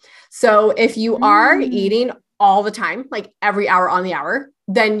again. So if you are eating all the time, like every hour on the hour,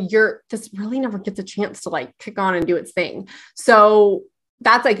 then this really never gets a chance to like kick on and do its thing. So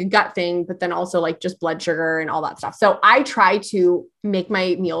that's like a gut thing, but then also like just blood sugar and all that stuff. So I try to make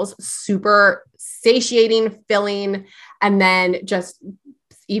my meals super satiating, filling, and then just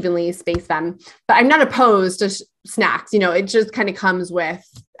evenly space them. But I'm not opposed to snacks. It just kind of comes with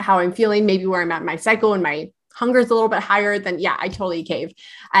how I'm feeling, maybe where I'm at in my cycle and my hunger is a little bit higher, then yeah, I totally cave.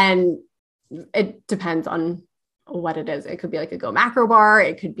 And it depends on what it is. It could be like a Go Macro bar.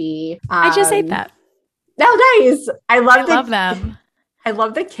 It could be. I just ate that. Oh, nice. I love them. I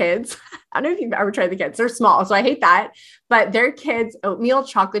love the kids. I don't know if you've ever tried the kids. They're small, so I hate that. But their kids oatmeal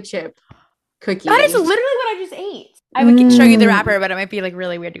chocolate chip cookies. That is literally what I just ate. I would show you the wrapper, but it might be like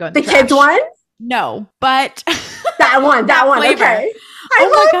really weird to go in the kids one. No, but that one. Flavor. Okay.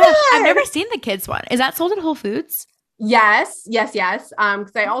 Oh my gosh, I've never seen the kids one. Is that sold at Whole Foods? Yes. Because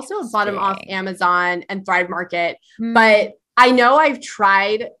I also bought them off Amazon and Thrive Market, but I know I've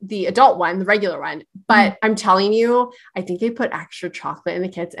tried the adult one, the regular one, but I'm telling you, I think they put extra chocolate in the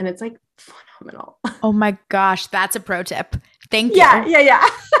kids and it's like phenomenal. Oh my gosh, that's a pro tip. Thank you. Yeah.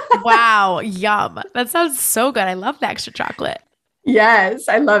 Wow, yum. That sounds so good. I love the extra chocolate. Yes,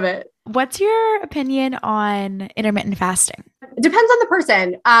 I love it. What's your opinion on intermittent fasting? It depends on the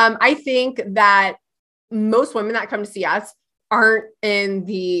person. I think that most women that come to see us aren't in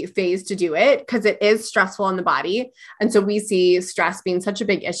the phase to do it because it is stressful on the body. And so we see stress being such a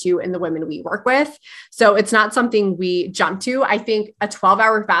big issue in the women we work with. So it's not something we jump to. I think a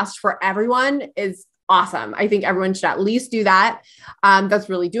 12-hour fast for everyone is awesome. I think everyone should at least do that. That's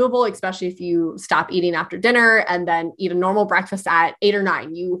really doable, especially if you stop eating after dinner and then eat a normal breakfast at 8 or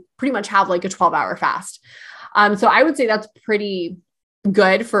 9, you pretty much have like a 12-hour fast. So I would say that's pretty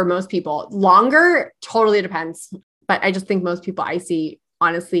good for most people. Longer, totally depends. But I just think most people I see,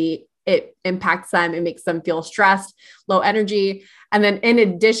 honestly, it impacts them. It makes them feel stressed, low energy. And then in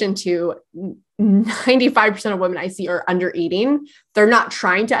addition to 95% of women I see are under eating. They're not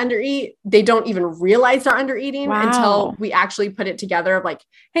trying to undereat. They don't even realize they're under eating until we actually put it together of like,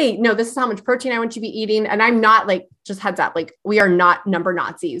 hey, no, this is how much protein I want you to be eating. And I'm not like, just heads up, like we are not number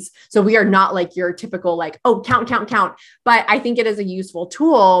Nazis. So we are not like your typical, like, oh, count. But I think it is a useful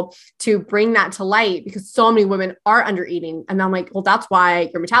tool to bring that to light because so many women are under eating. And I'm like, well, that's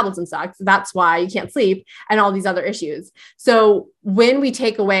why your metabolism sucks. That's why you can't sleep and all these other issues. So when we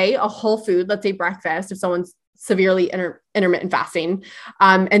take away a whole food, let's say breakfast, if someone's severely intermittent fasting,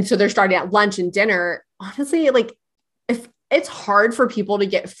 and so they're starting at lunch and dinner, honestly, like if it's hard for people to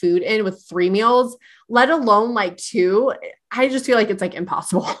get food in with 3 meals, let alone like 2, I just feel like it's like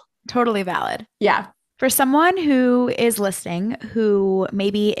impossible. Totally valid. Yeah. For someone who is listening, who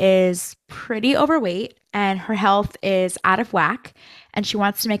maybe is pretty overweight and her health is out of whack and she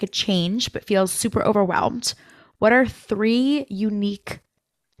wants to make a change but feels super overwhelmed, what are 3 unique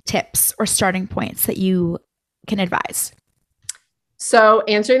tips or starting points that you can advise? So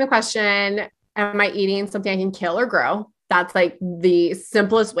answering the question, am I eating something I can kill or grow? That's like the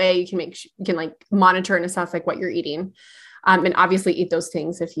simplest way you can like monitor and assess like what you're eating. And obviously eat those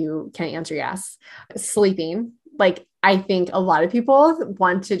things if you can answer yes. Sleeping. Like I think a lot of people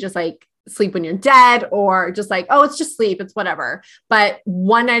want to just like sleep when you're dead, or just like, oh, it's just sleep, it's whatever. But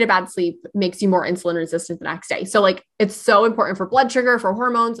one night of bad sleep makes you more insulin resistant the next day. So like, it's so important for blood sugar, for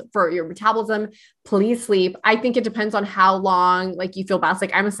hormones, for your metabolism. Please sleep. I think it depends on how long like you feel best.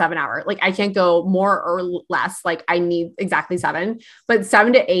 Like I'm a 7 hour, like I can't go more or less. Like I need exactly 7, but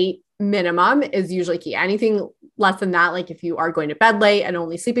 7 to 8 minimum is usually key. Anything less than that, like if you are going to bed late and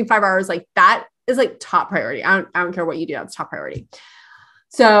only sleeping 5 hours, like that is like top priority. I don't care what you do. That's top priority.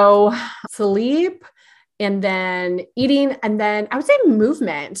 So sleep, and then eating, and then I would say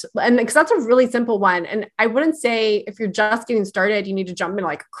movement. And because that's a really simple one. And I wouldn't say if you're just getting started, you need to jump into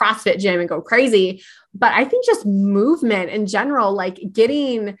like a CrossFit gym and go crazy. But I think just movement in general, like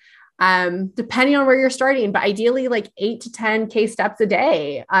getting, depending on where you're starting, but ideally like 8 to 10K steps a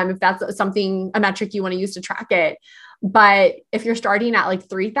day. If that's something, a metric you want to use to track it. But if you're starting at like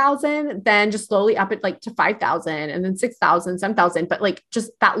 3,000, then just slowly up it like to 5,000 and then 6,000, 7,000. But like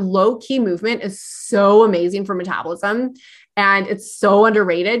just that low key movement is so amazing for metabolism. And it's so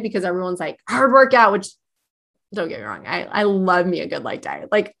underrated because everyone's like hard workout, which don't get me wrong. I love me a good light day.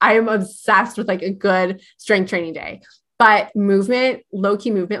 Like I am obsessed with like a good strength training day, but movement, low key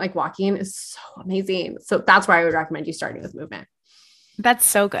movement, like walking is so amazing. So that's why I would recommend you starting with movement. That's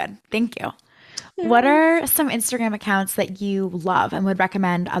so good. Thank you. What are some Instagram accounts that you love and would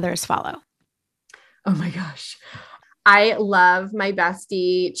recommend others follow? Oh my gosh. I love my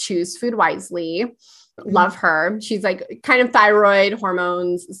bestie, Choose Food Wisely. Love her. She's like kind of thyroid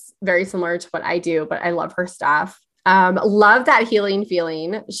hormones, very similar to what I do, but I love her stuff. Love that healing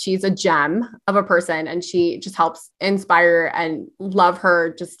feeling. She's a gem of a person and she just helps inspire, and love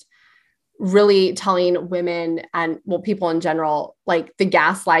her just really telling women and people in general, like the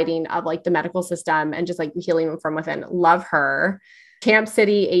gaslighting of like the medical system and just like healing them from within. Love her. Camp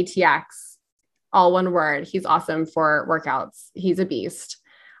City ATX, all one word. He's awesome for workouts. He's a beast.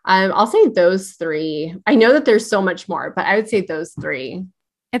 I'll say those 3. I know that there's so much more, but I would say those 3.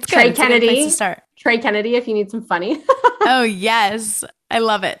 It's good. It's Kennedy, a good place to start. Trey Kennedy, if you need some funny. Oh, yes. I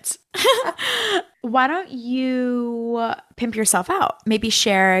love it. Why don't you pimp yourself out? Maybe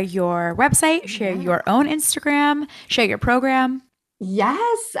share your website, share your own Instagram, share your program.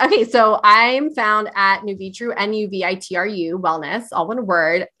 Yes. Okay. So I'm found at Nuvitru, Nuvitru wellness, all one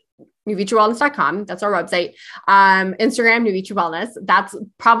word, NuvitruWellness.com. That's our website. Instagram, Nuvitru Wellness. That's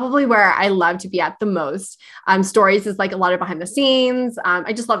probably where I love to be at the most. Stories is like a lot of behind the scenes.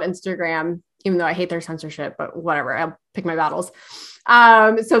 I just love Instagram, even though I hate their censorship, but whatever. I'll pick my battles.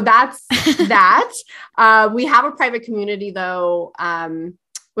 So that's that. We have a private community though,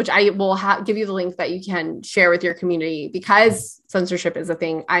 which I will give you the link that you can share with your community, because censorship is a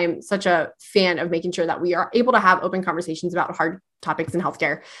thing. I am such a fan of making sure that we are able to have open conversations about hard topics in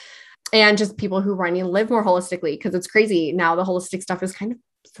healthcare and just people who want to live more holistically. Cause it's crazy. Now the holistic stuff is kind of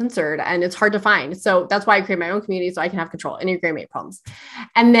censored and it's hard to find. So that's why I create my own community so I can have control and Enneagram 8 problems.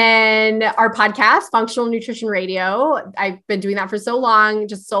 And then our podcast, Functional Nutrition Radio. I've been doing that for so long,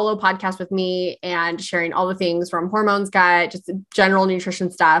 just solo podcast with me and sharing all the things from hormones, gut, just general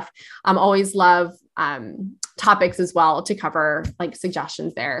nutrition stuff. Always love topics as well to cover, like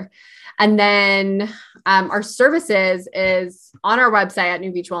suggestions there. And then our services is on our website at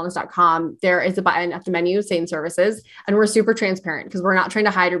nuvitruwellness.com. There is a button at the menu saying services, and we're super transparent because we're not trying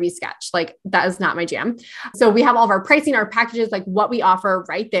to hide or be sketch. Like that is not my jam. So we have all of our pricing, our packages, like what we offer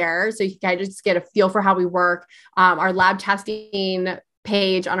right there. So you can kind of just get a feel for how we work. Our lab testing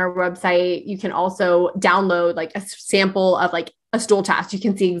page on our website. You can also download like a sample of like a stool test. You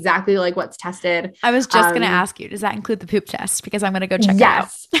can see exactly like what's tested. I was just going to ask you, does that include the poop test? Because I'm going to go check that out.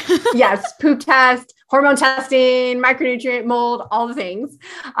 Yes. Poop test, hormone testing, micronutrient mold, all the things.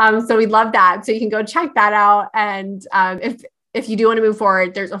 So we love that. So you can go check that out. And if you do want to move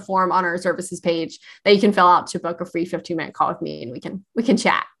forward, there's a form on our services page that you can fill out to book a free 15-minute call with me, and we can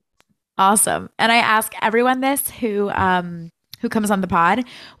chat. Awesome. And I ask everyone this who comes on the pod,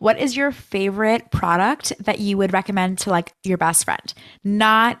 what is your favorite product that you would recommend to like your best friend?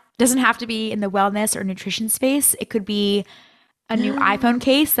 Doesn't have to be in the wellness or nutrition space. It could be a new iPhone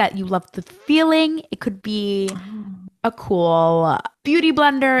case that you love the feeling. It could be a cool beauty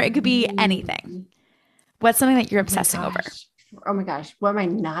blender. It could be anything. What's something that you're obsessing over? Oh my gosh. What am I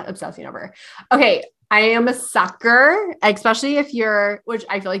not obsessing over? Okay. I am a sucker, especially if which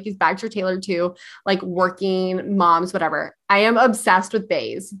I feel like these bags are tailored to like working moms, whatever. I am obsessed with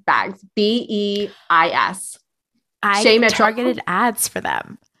bags, BEIS. I targeted ads for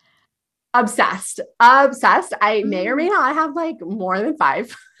them. Obsessed. I may or may not have like more than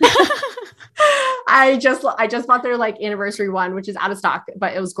 5. I just bought their like anniversary one, which is out of stock,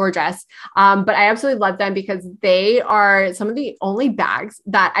 but it was gorgeous. But I absolutely love them because they are some of the only bags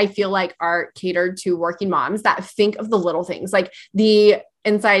that I feel like are catered to working moms that think of the little things. Like the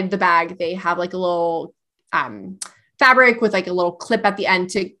inside the bag, they have like a little fabric with like a little clip at the end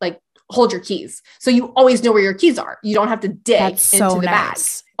to like hold your keys. So you always know where your keys are. You don't have to dig That's so into the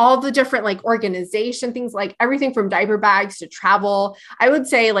nice. bag. All the different like organization things, like everything from diaper bags to travel. I would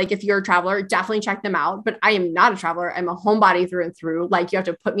say like if you're a traveler, definitely check them out. But I am not a traveler. I'm a homebody through and through. Like you have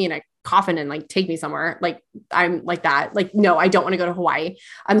to put me in a coffin and like take me somewhere. Like I'm like that. Like, no, I don't want to go to Hawaii.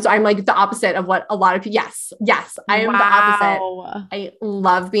 So I'm like the opposite of what a lot of people, yes, I am the opposite. Wow. I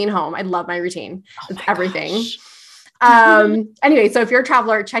love being home. I love my routine. Oh It's my everything. gosh. Anyway, so if you're a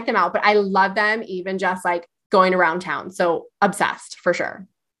traveler, check them out, but I love them even just like going around town. So obsessed for sure.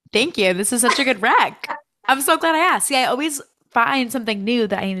 Thank you. This is such a good rec. I'm so glad I asked. See, I always find something new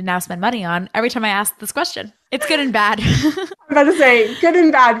that I need to now spend money on every time I ask this question. It's good and bad. I'm about to say good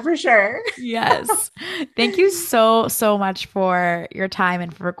and bad for sure. Yes. Thank you so, so much for your time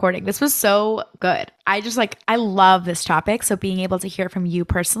and for recording. This was so good. I love this topic. So being able to hear from you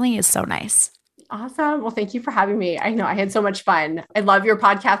personally is so nice. Awesome. Well, thank you for having me. I know I had so much fun. I love your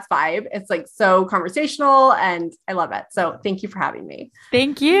podcast vibe. It's like so conversational and I love it. So thank you for having me.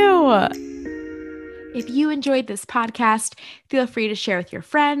 Thank you. If you enjoyed this podcast, feel free to share with your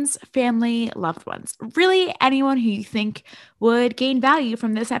friends, family, loved ones, really anyone who you think would gain value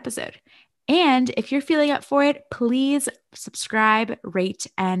from this episode. And if you're feeling up for it, please subscribe, rate,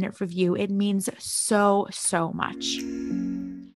 and review. It means so, so much.